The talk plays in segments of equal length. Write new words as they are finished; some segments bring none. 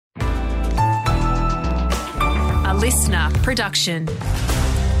listener production.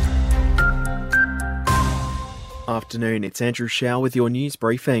 Afternoon, it's Andrew Shaw with your news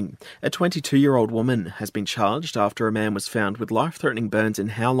briefing. A 22-year-old woman has been charged after a man was found with life-threatening burns in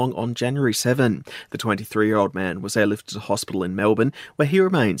Howlong on January 7. The 23-year-old man was airlifted to hospital in Melbourne, where he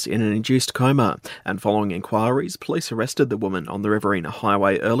remains in an induced coma. And following inquiries, police arrested the woman on the Riverina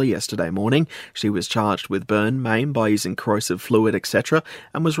Highway early yesterday morning. She was charged with burn, maim by using corrosive fluid, etc.,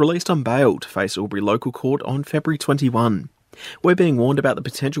 and was released on bail to face Albury Local Court on February 21. We're being warned about the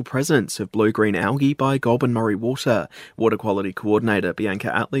potential presence of blue-green algae by Goulburn Murray Water. Water Quality Coordinator Bianca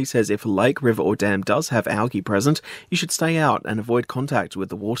Atley says if a lake, river or dam does have algae present, you should stay out and avoid contact with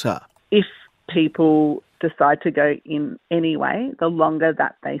the water. If people decide to go in anyway, the longer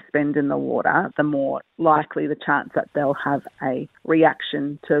that they spend in the water, the more likely the chance that they'll have a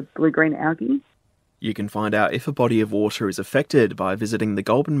reaction to blue-green algae. You can find out if a body of water is affected by visiting the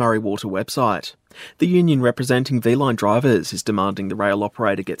Goulburn Murray Water website. The union representing V-Line drivers is demanding the rail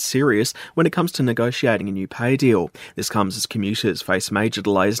operator get serious when it comes to negotiating a new pay deal. This comes as commuters face major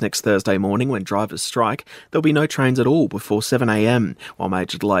delays next Thursday morning when drivers strike. There'll be no trains at all before 7 a.m, while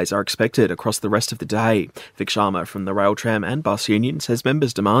major delays are expected across the rest of the day. Vic Sharma from the Rail, Tram and Bus Union says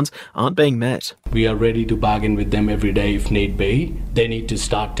members' demands aren't being met. We are ready to bargain with them every day if need be. They need to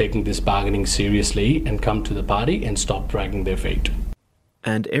start taking this bargaining seriously and come to the party and stop dragging their feet.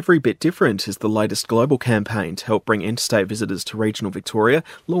 And Every Bit Different is the latest global campaign to help bring interstate visitors to regional Victoria,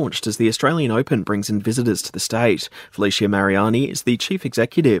 launched as the Australian Open brings in visitors to the state. Felicia Mariani is the Chief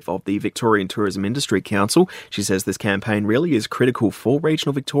Executive of the Victorian Tourism Industry Council. She says this campaign really is critical for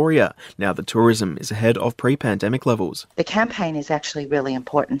regional Victoria, now that tourism is ahead of pre-pandemic levels. The campaign is actually really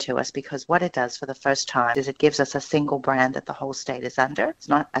important to us because what it does for the first time is it gives us a single brand that the whole state is under. It's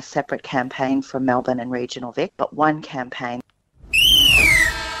not a separate campaign for Melbourne and regional Vic, but one campaign.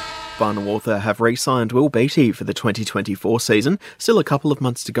 Barn & Walther have re-signed Will Beattie for the 2024 season. Still a couple of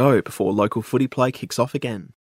months to go before local footy play kicks off again.